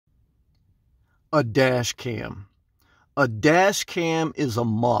A dash cam. A dash cam is a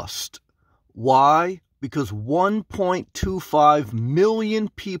must. Why? Because 1.25 million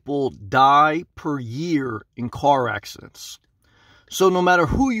people die per year in car accidents. So no matter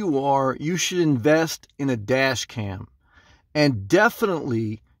who you are, you should invest in a dash cam. And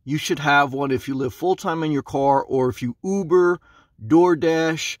definitely you should have one if you live full-time in your car or if you Uber,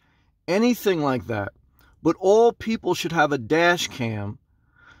 DoorDash, anything like that. But all people should have a dash cam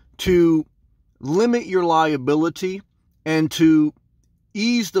to limit your liability and to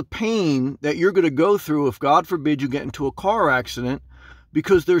ease the pain that you're going to go through if, God forbid, you get into a car accident,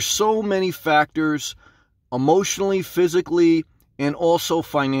 because there's so many factors emotionally, physically, and also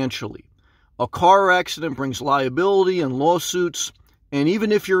financially. A car accident brings liability and lawsuits, and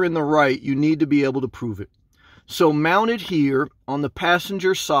even if you're in the right, you need to be able to prove it. So mounted here on the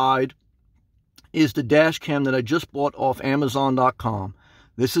passenger side is the dash cam that I just bought off Amazon.com.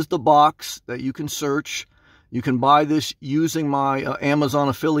 This is the box that you can search. You can buy this using my Amazon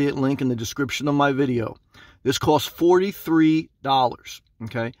affiliate link in the description of my video. This costs $43,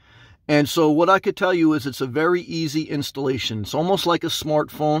 okay? And so what I could tell you is it's a very easy installation. It's almost like a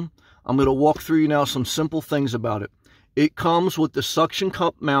smartphone. I'm going to walk through you now some simple things about it. It comes with the suction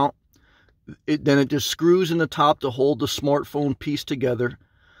cup mount. Then it just screws in the top to hold the smartphone piece together.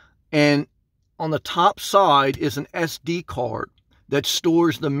 And on the top side is an SD card that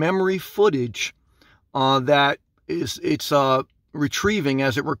stores the memory footage that it's retrieving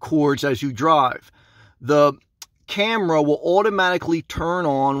as it records as you drive. The camera will automatically turn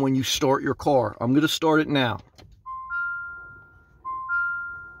on when you start your car. I'm going to start it now.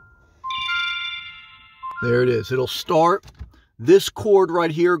 There it is. It'll start. This cord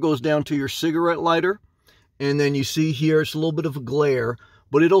right here goes down to your cigarette lighter. And then you see here, it's a little bit of a glare,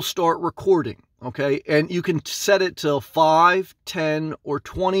 but it'll start recording. Okay, and you can set it to 5, 10, or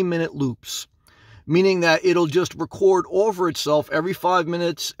 20-minute loops, meaning that it'll just record over itself every 5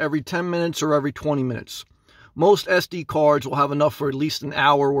 minutes, every 10 minutes, or every 20 minutes. Most SD cards will have enough for at least an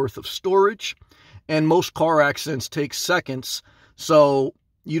hour worth of storage, and most car accidents take seconds, so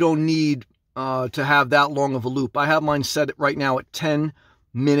you don't need to have that long of a loop. I have mine set right now at 10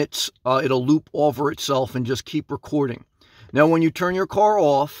 minutes. It'll loop over itself and just keep recording. Now, when you turn your car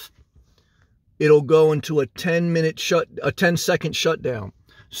off, it'll go into a 10-second shutdown.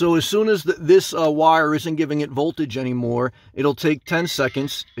 So as soon as this wire isn't giving it voltage anymore, it'll take 10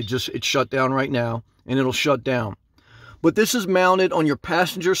 seconds. It's shut down right now, and it'll shut down. But this is mounted on your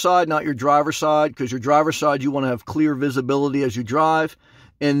passenger side, not your driver's side, because your driver's side, you want to have clear visibility as you drive.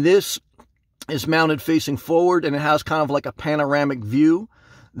 And this is mounted facing forward, and it has kind of like a panoramic view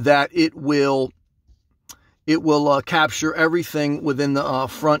that it will capture everything within the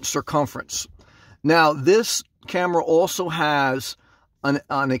front circumference. Now, this camera also has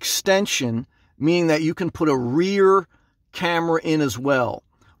an extension, meaning that you can put a rear camera in as well.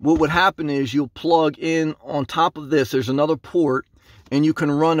 What would happen is you'll plug in on top of this, there's another port, and you can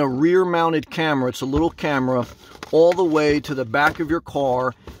run a rear-mounted camera. It's a little camera all the way to the back of your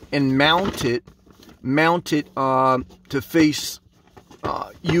car and mount it to face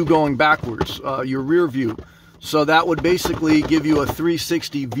you going backwards, your rear view. So that would basically give you a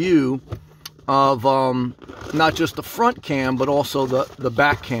 360 view of not just the front cam, but also the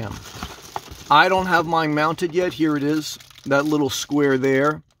back cam. I don't have mine mounted yet. Here it is. That little square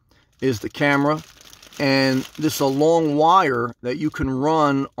there is the camera. And this is a long wire that you can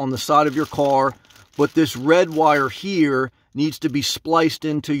run on the side of your car. But this red wire here needs to be spliced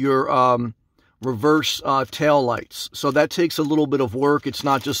into your reverse tail lights. So that takes a little bit of work. It's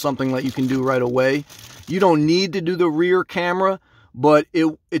not just something that you can do right away. You don't need to do the rear camera, but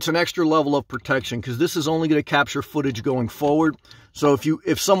it's an extra level of protection because this is only going to capture footage going forward. So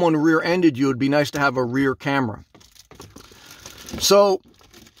if someone rear-ended you, it'd be nice to have a rear camera. So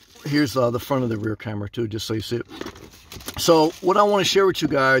here's the front of the rear camera too, just so you see it. So what I want to share with you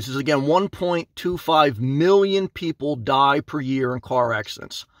guys is, again, 1.25 million people die per year in car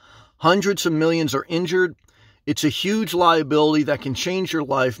accidents. Hundreds of millions are injured. It's a huge liability that can change your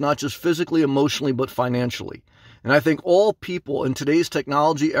life, not just physically, emotionally, but financially. And I think all people in today's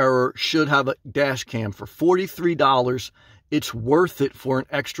technology era should have a dash cam. For $43, it's worth it for an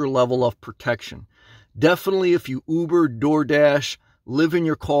extra level of protection. Definitely if you Uber, DoorDash, live in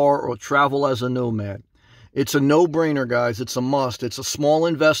your car, or travel as a nomad. It's a no-brainer, guys. It's a must. It's a small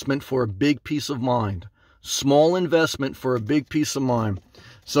investment for a big peace of mind. Small investment for a big peace of mind.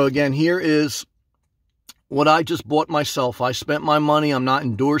 So again, here is what I just bought myself. I spent my money. I'm not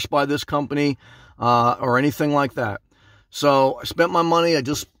endorsed by this company or anything like that. So I spent my money. I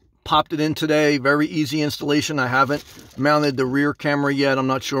just popped it in today. Very easy installation. I haven't mounted the rear camera yet. I'm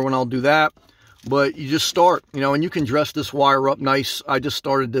not sure when I'll do that. But you just start, and you can dress this wire up nice. I just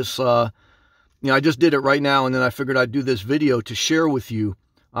started this, I just did it right now, and then I figured I'd do this video to share with you.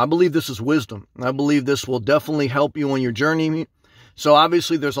 I believe this is wisdom. I believe this will definitely help you on your journey. So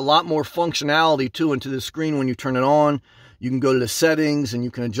obviously there's a lot more functionality too into this screen when you turn it on. You can go to the settings and you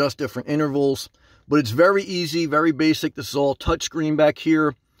can adjust different intervals. But it's very easy, very basic. This is all touchscreen back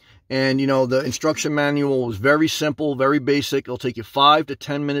here. And, the instruction manual is very simple, very basic. It'll take you 5 to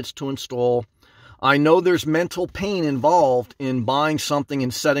 10 minutes to install. I know there's mental pain involved in buying something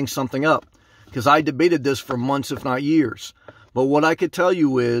and setting something up, because I debated this for months, if not years. But what I could tell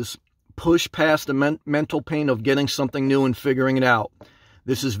you is push past the mental pain of getting something new and figuring it out.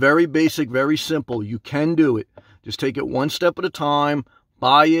 This is very basic, very simple. You can do it. Just take it one step at a time,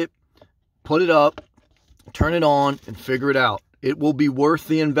 buy it, put it up, turn it on, and figure it out. It will be worth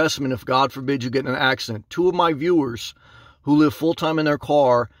the investment if, God forbid, you get in an accident. 2 of my viewers who live full-time in their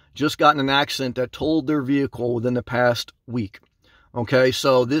car just got in an accident that totaled their vehicle within the past week. Okay,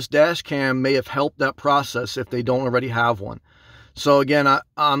 so this dash cam may have helped that process if they don't already have one. So again,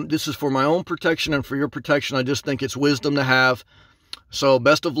 this is for my own protection and for your protection. I just think it's wisdom to have. So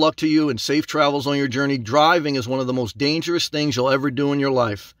best of luck to you and safe travels on your journey. Driving is one of the most dangerous things you'll ever do in your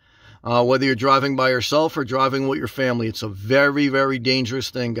life. Whether you're driving by yourself or driving with your family, it's a very, very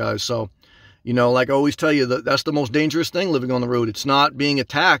dangerous thing, guys. So, like I always tell you, that's the most dangerous thing living on the road. It's not being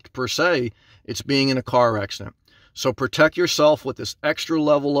attacked per se. It's being in a car accident. So protect yourself with this extra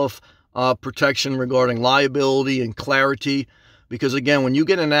level of protection regarding liability and clarity. Because again, when you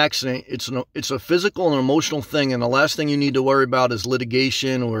get in an accident, it's a physical and emotional thing. And the last thing you need to worry about is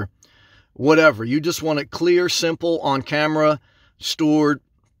litigation or whatever. You just want it clear, simple, on camera, stored,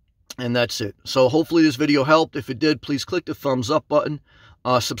 and that's it. So hopefully this video helped. If it did, please click the thumbs up button.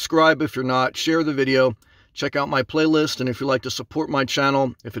 Subscribe if you're not. Share the video. Check out my playlist. And if you'd like to support my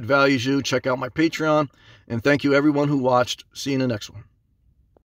channel, if it values you, check out my Patreon. And thank you everyone who watched. See you in the next one.